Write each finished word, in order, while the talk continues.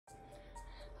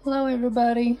Hello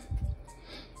everybody,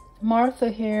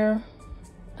 Martha here.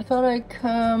 I thought I'd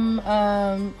come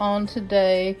on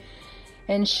today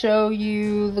and show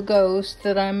you the ghost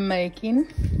that I'm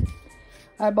making.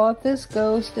 I bought this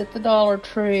ghost at the Dollar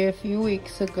Tree a few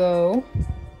weeks ago,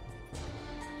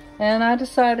 and I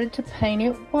decided to paint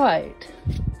it white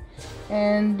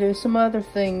and do some other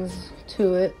things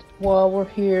to it while we're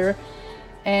here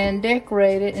and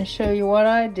decorate it and show you what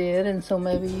I did, and so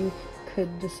maybe you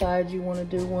could decide you want to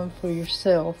do one for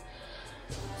yourself.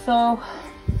 So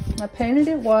I painted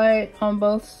it white on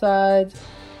both sides,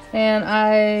 and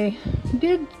I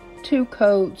did 2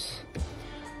 coats,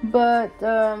 but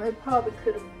it probably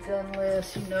could have done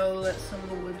less, you know, let some of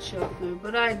the wood show through,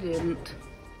 but I didn't.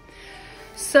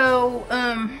 So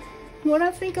what I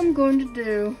think I'm going to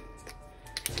do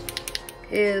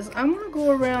is I'm going to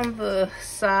go around the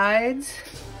sides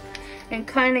and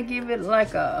kind of give it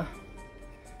like a,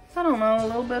 I don't know, a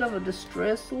little bit of a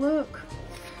distressed look.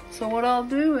 So what I'll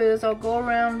do is I'll go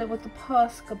around it with the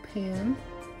Posca pen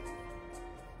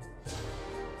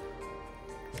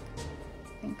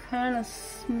and kind of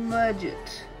smudge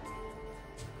it.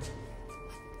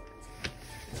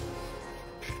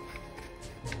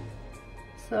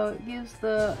 So it gives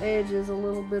the edges a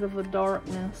little bit of a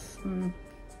darkness.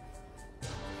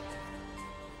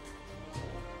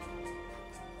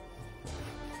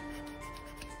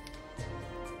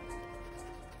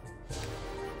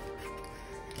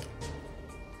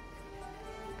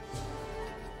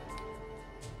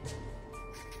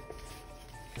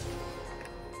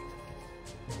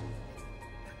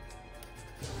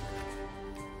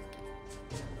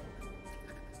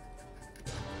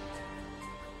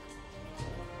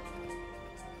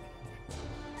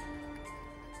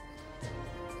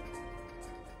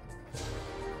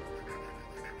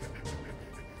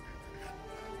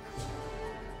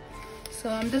 So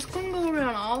I'm just going to go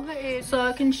around all the edges so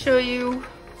I can show you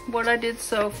what I did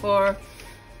so far.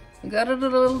 I got it a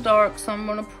little dark, so I'm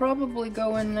going to probably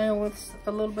go in there with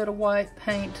a little bit of white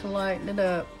paint to lighten it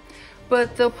up.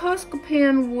 But the Posca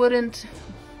pen wouldn't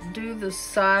do the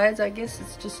sides. I guess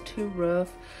it's just too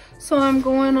rough. So I'm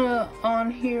going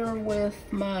on here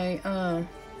with my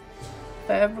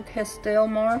Faber-Castell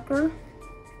marker.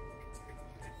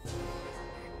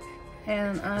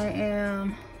 And I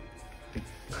am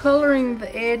coloring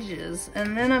the edges,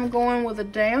 and then I'm going with a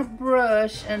damp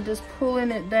brush and just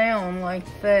pulling it down like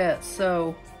that.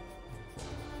 So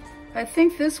I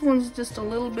think this one's just a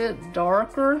little bit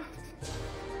darker,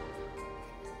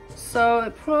 so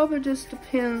it probably just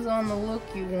depends on the look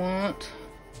you want.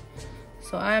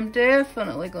 So I'm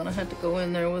definitely gonna have to go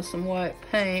in there with some white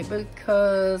paint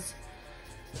because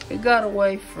it got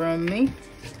away from me.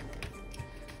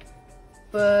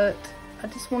 But I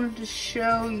just wanted to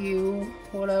show you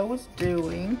what I was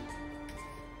doing,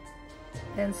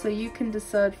 and so you can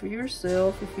decide for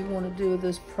yourself if you want to do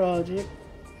this project,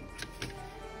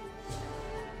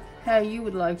 how you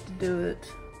would like to do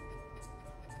it.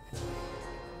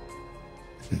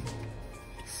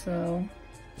 So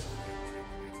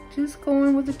just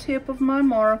going with the tip of my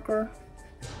marker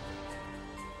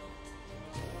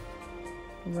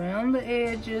around the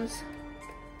edges.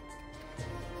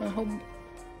 I hope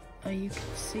you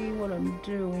can see what I'm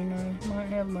doing. I might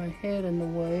have my head in the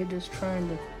way, just trying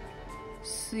to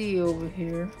see over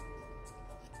here.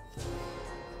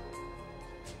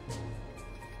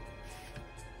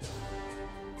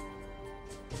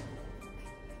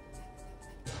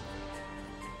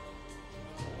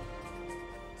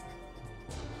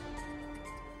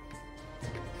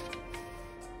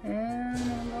 And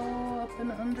I'll go up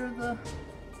and under the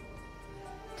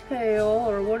tail,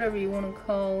 or whatever you want to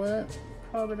call it.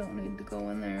 Probably don't need to go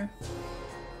in there.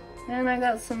 And I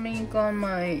got some ink on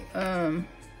my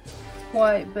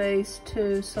white base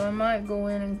too, so I might go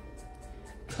in and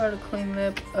try to clean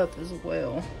that up as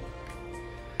well.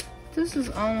 This is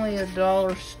only a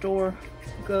dollar store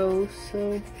ghost,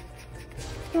 so you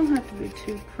don't have to be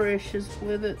too precious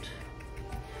with it.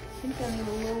 I think I need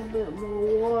a little bit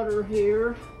more water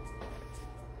here.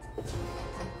 So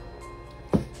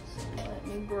let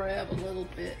me grab a little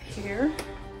bit here.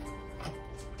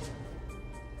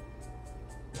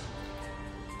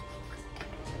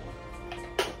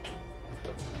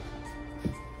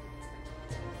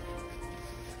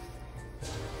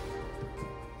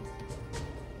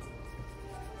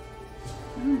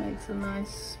 That makes a nice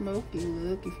smoky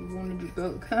look if you wanted to go.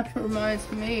 It kind of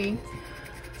reminds me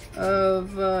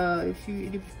of, if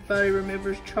anybody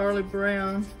remembers Charlie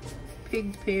Brown,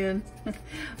 Pigpen.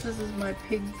 This is my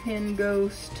Pigpen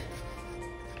ghost.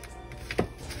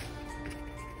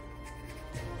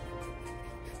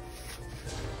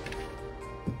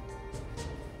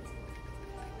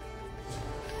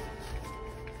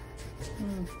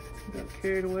 Got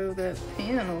carried away with that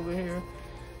pen over here.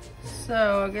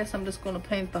 So I guess I'm just going to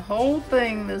paint the whole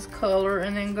thing this color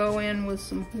and then go in with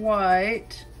some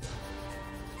white.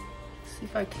 See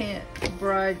if I can't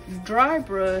dry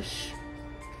brush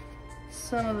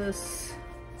some of this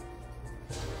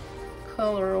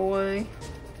color away.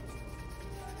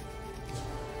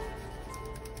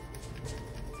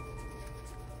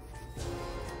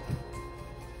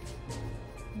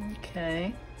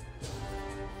 Okay.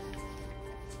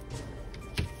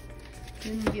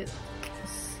 Didn't get,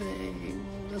 let's see,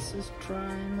 well, this is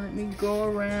drying. Let me go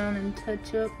around and try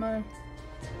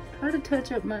to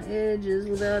touch up my edges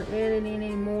without adding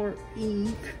any more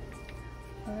ink.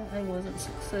 I wasn't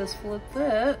successful at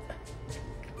that.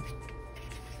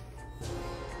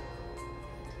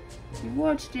 If you've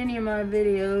watched any of my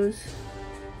videos,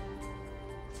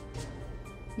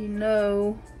 you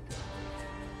know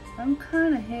I'm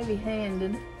kind of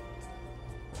heavy-handed.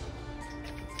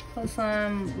 Plus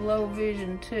I'm low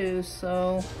vision too,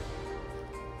 so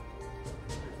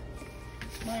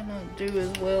might not do as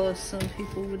well as some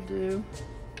people would do.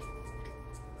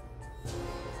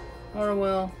 Or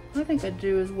well, I think I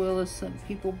do as well as some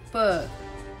people, but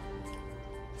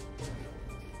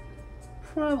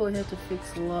probably have to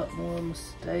fix a lot more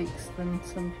mistakes than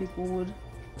some people would.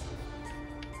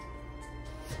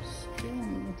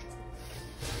 Still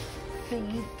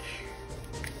think.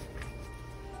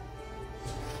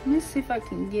 Let me see if I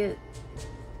can get,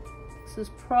 this is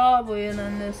probably an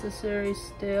unnecessary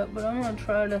step, but I'm going to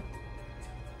try to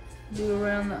do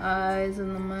around the eyes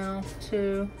and the mouth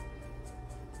too.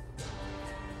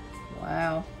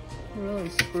 Wow, really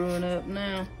screwing up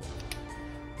now.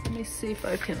 Let me see if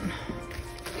I can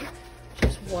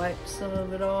just wipe some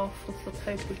of it off with the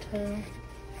paper towel.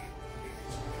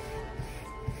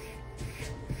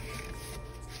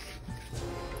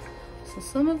 So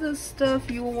some of this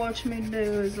stuff you'll watch me do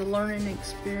is a learning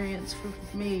experience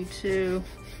for me too.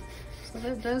 So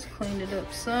that does clean it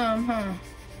up some, huh?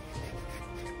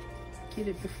 Get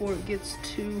it before it gets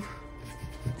too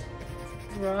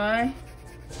dry.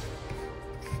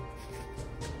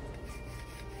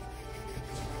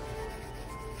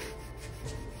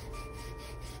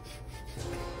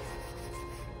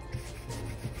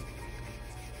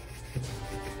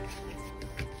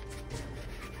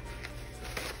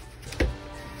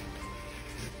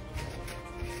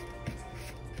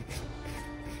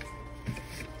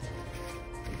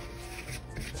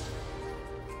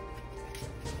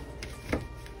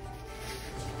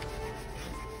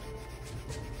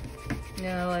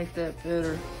 Yeah, I like that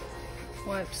better.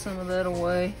 Wipe some of that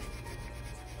away.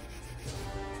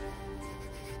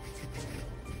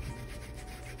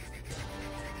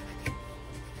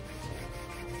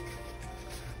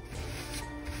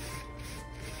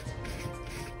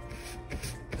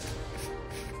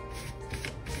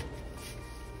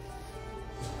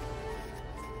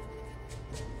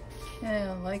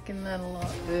 Yeah, I'm liking that a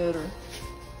lot better.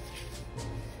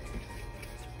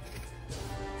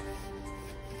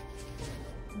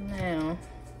 Now,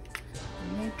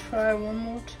 let me try one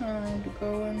more time to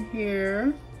go in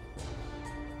here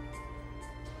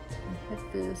and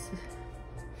hit this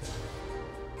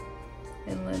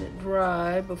and let it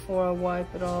dry before I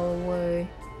wipe it all away.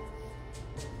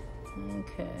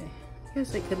 Okay, I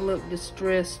guess it could look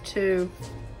distressed too.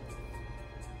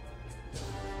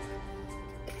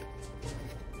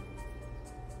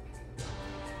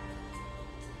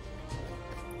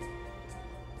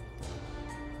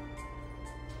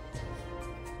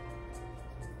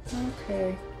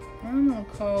 Okay, I'm gonna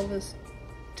call this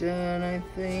done, I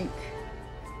think.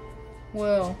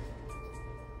 Well,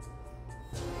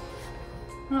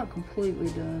 not completely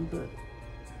done, but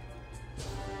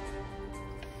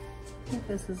I think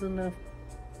this is enough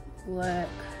black.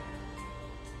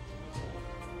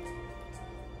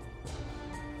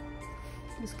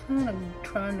 Just kind of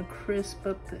trying to crisp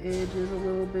up the edges a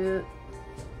little bit.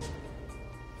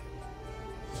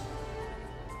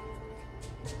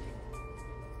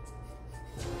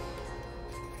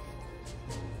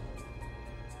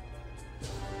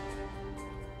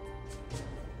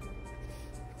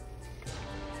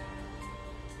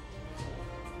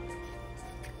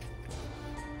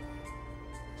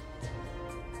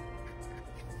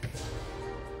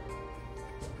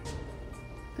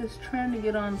 Just trying to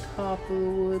get on top of the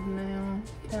wood now.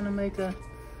 Kind of make a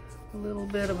little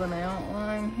bit of an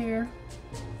outline here.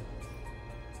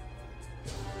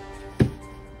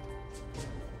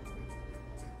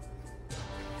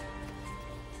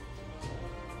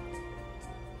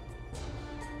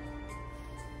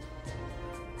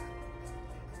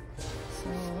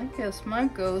 So I guess my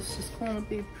ghost is going to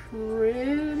be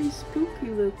pretty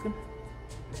spooky looking.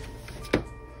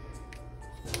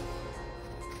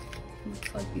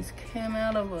 Looks like he's came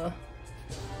out of a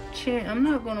chin. I'm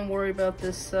not gonna worry about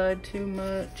this side too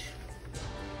much.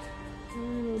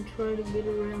 I'm gonna try to get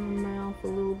around the mouth a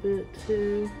little bit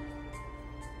too.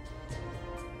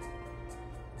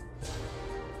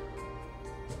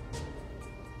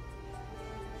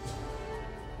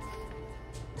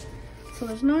 So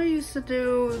there's no use to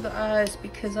do the eyes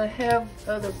because I have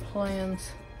other plans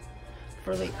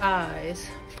for the eyes.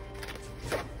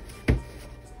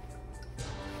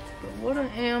 But what I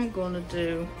am gonna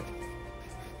do,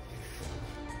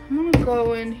 I'm gonna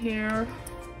go in here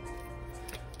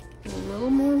with a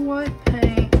little more white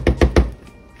paint.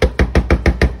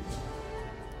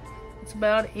 It's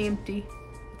about empty.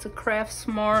 It's a Craft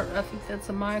Smart. I think that's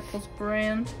a Michael's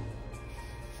brand.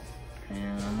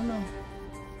 And I'm gonna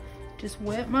just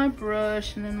wet my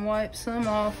brush and then wipe some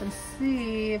off and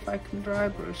see if I can dry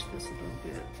brush this a little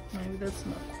bit. Maybe that's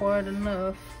not quite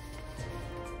enough.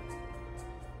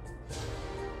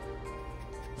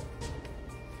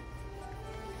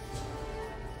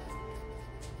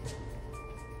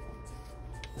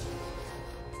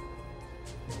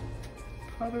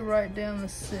 Probably right down the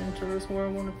center is where I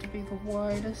want it to be the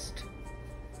widest.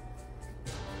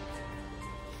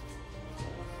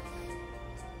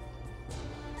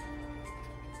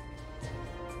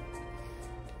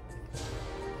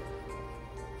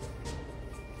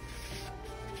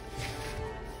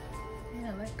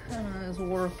 Yeah, that kind of is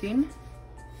working.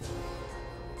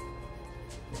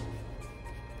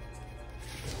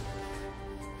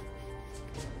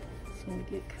 So we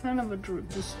get kind of a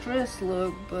distressed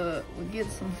look, but we get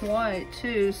some white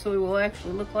too, so it will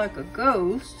actually look like a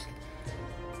ghost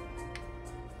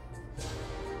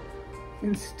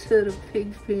instead of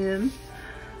Pigpen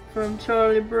from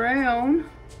Charlie Brown.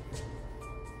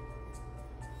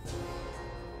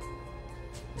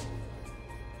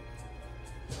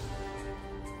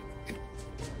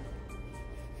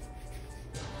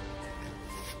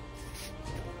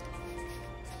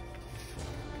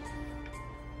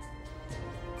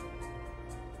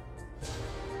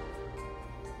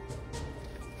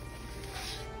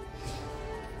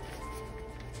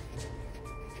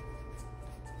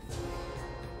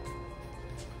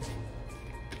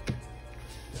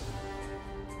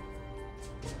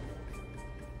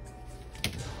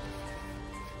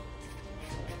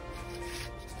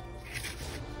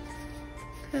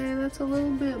 Okay, that's a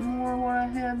little bit more what I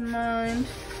had in mind.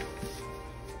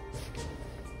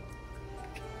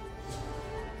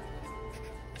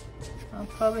 I'll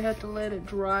probably have to let it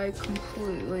dry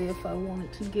completely if I want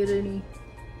it to get any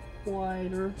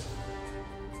wider.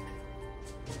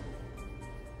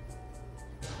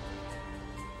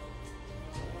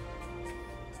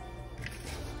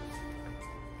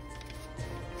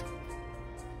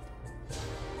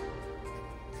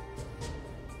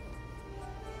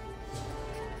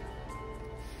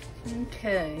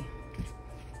 Okay,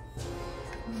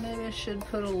 maybe I should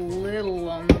put a little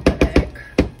on the back.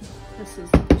 This is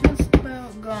just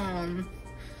about gone.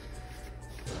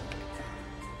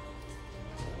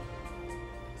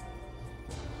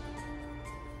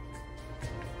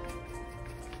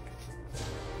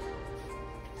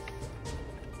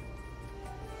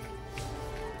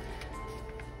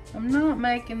 I'm not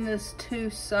making this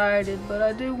two-sided, but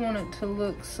I do want it to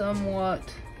look somewhat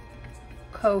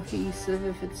cohesive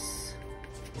if it's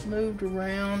moved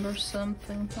around or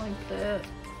something like that.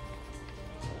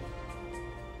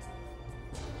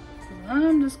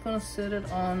 I'm just gonna set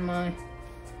it on my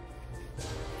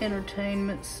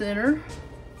entertainment center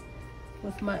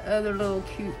with my other little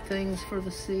cute things for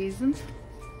the season.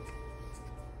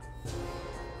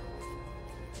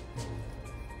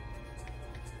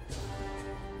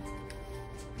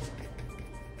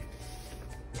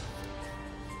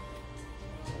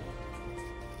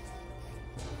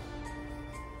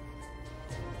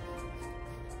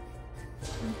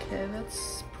 Okay,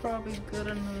 that's probably good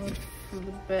enough for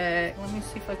the back. Let me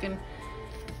see if I can,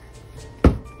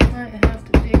 might have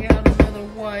to dig out another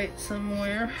white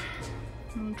somewhere.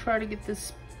 I'm gonna try to get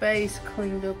this space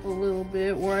cleaned up a little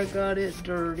bit where I got it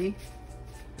dirty.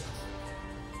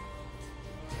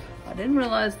 I didn't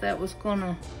realize that was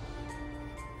gonna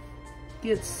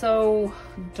get so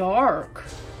dark.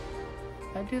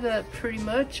 I do that pretty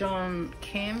much on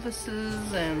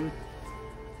canvases and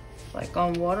like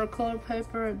on watercolor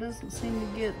paper. It doesn't seem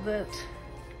to get that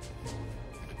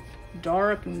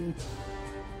dark and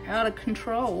out of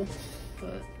control,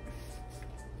 but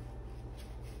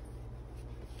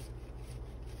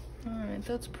all right,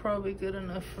 that's probably good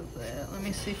enough for that. Let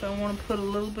me see if I want to put a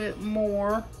little bit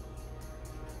more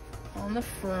on the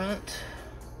front.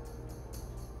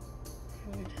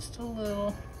 Maybe just a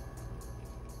little.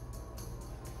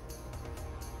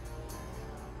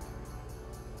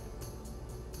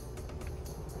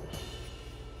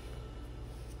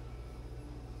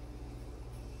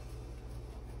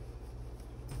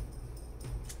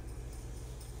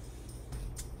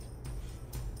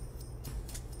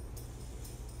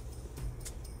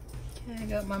 I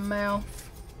got my mouth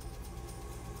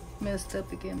messed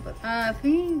up again, but I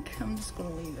think I'm just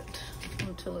gonna leave it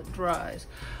until it dries.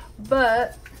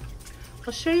 But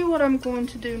I'll show you what I'm going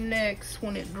to do next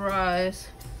when it dries.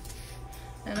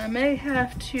 And I may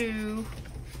have to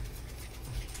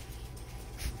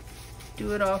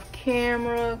do it off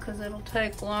camera because it'll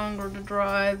take longer to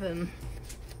dry than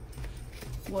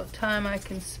what time I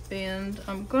can spend.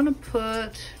 I'm gonna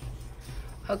put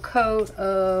a coat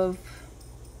of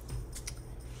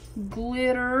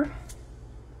glitter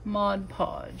Mod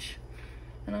Podge,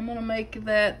 and I'm gonna make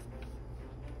that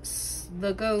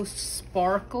the ghost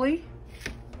sparkly.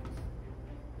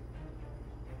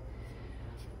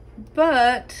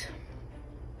 But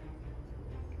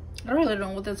I really don't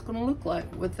know what that's gonna look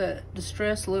like with that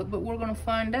distress look, but we're gonna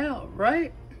find out,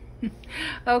 right?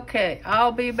 Okay,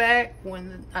 I'll be back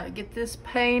when I get this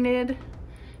painted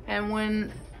and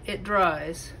when it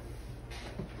dries.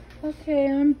 Okay,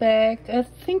 I'm back. I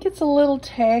think it's a little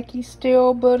tacky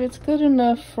still, but it's good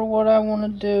enough for what I want to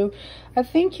do. I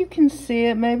think you can see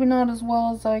it, maybe not as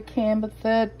well as I can, but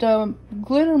that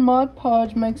glitter Mod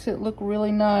Podge makes it look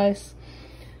really nice.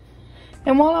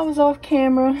 And while I was off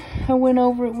camera, I went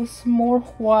over it with some more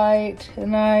white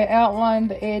and I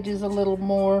outlined the edges a little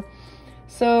more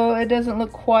so it doesn't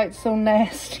look quite so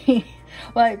nasty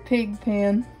like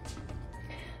Pigpen.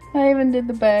 I even did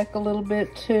the back a little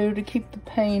bit too to keep the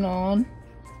paint on.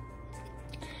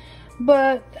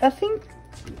 But I think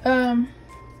the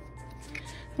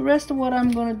rest of what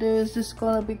I'm going to do is just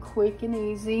going to be quick and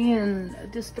easy and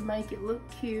just to make it look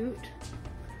cute.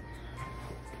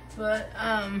 But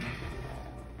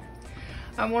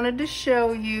I wanted to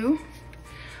show you,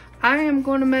 I am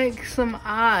going to make some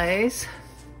eyes.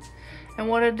 And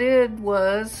what I did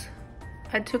was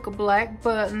I took a black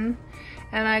button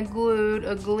and I glued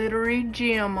a glittery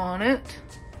gem on it.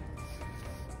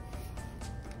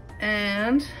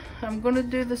 And I'm going to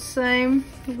do the same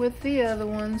with the other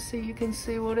one so you can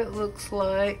see what it looks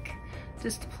like.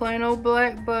 Just a plain old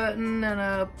black button and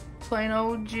a plain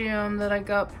old gem that I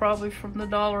got probably from the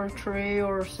Dollar Tree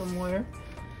or somewhere.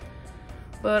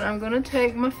 But I'm going to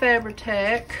take my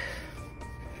Fabri-Tac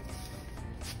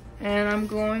and I'm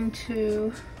going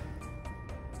to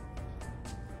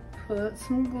put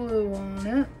some glue on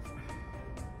it,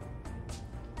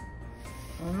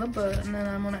 on the button, and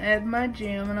I'm going to add my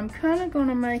gem, and I'm kind of going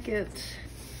to make it,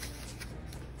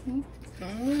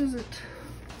 don't lose it.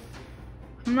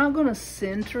 I'm not going to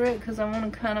center it because I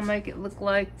want to kind of make it look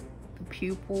like the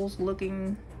pupils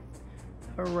looking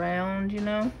around, you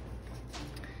know,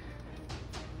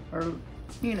 or,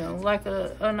 you know, like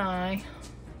an eye.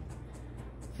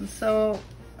 And so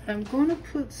I'm going to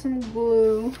put some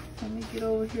glue, let me get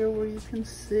over here where you can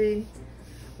see,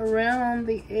 around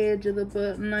the edge of the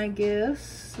button, I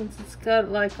guess, since it's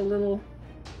got like a little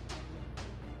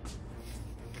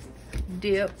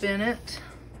dip in it.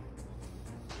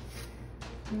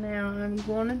 Now I'm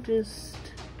going to just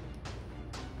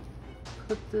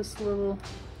put this little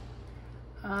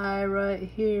eye right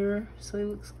here so he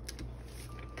looks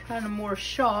kind of more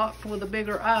shocked with a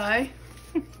bigger eye.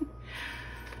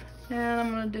 And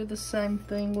I'm going to do the same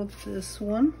thing with this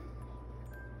one.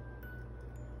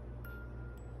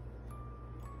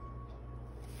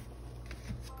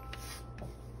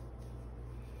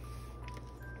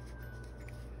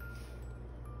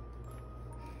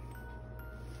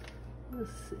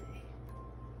 Let's see.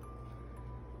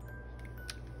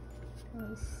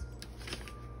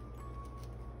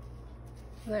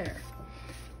 There.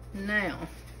 Now,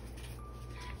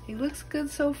 he looks good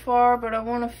so far, but I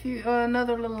want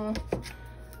another little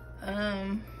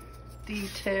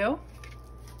detail.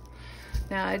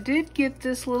 Now, I did get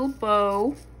this little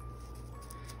bow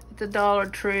at the Dollar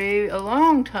Tree a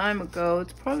long time ago.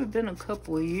 It's probably been a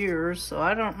couple of years, so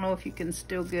I don't know if you can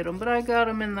still get them, but I got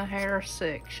them in the hair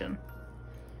section.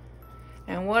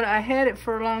 And I had it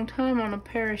for a long time on a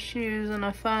pair of shoes, and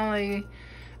I finally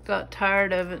got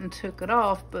tired of it and took it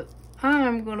off, but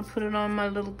I'm going to put it on my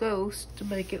little ghost to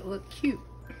make it look cute.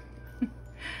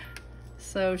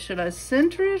 So should I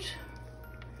center it?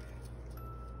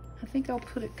 I think I'll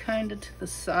put it kind of to the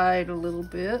side a little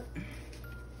bit.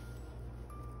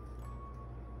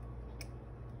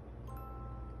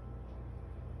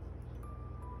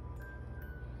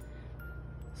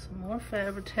 Some more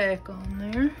Fabri-Tac on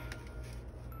there.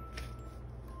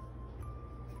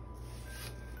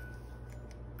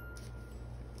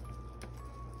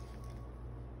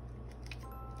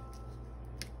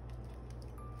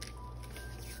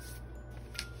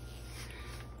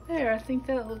 There, I think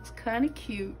that looks kind of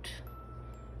cute.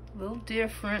 A little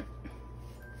different.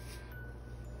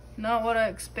 Not what I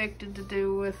expected to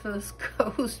do with this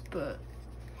ghost, but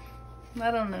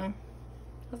I don't know.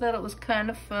 I thought it was kind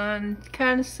of fun,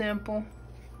 kind of simple.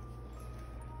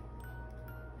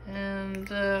 And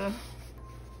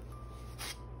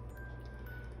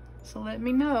so let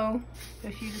me know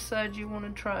if you decide you want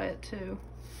to try it too.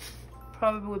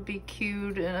 Probably would be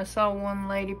cute. And I saw one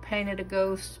lady painted a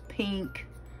ghost pink.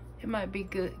 It might be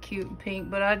good, cute and pink,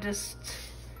 but I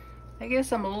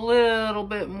guess I'm a little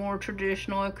bit more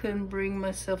traditional. I couldn't bring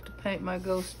myself to paint my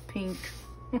ghost pink.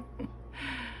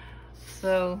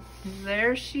 So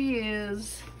there she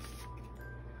is.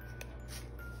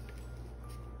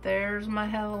 There's my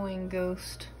Halloween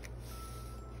ghost.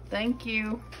 Thank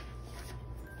you.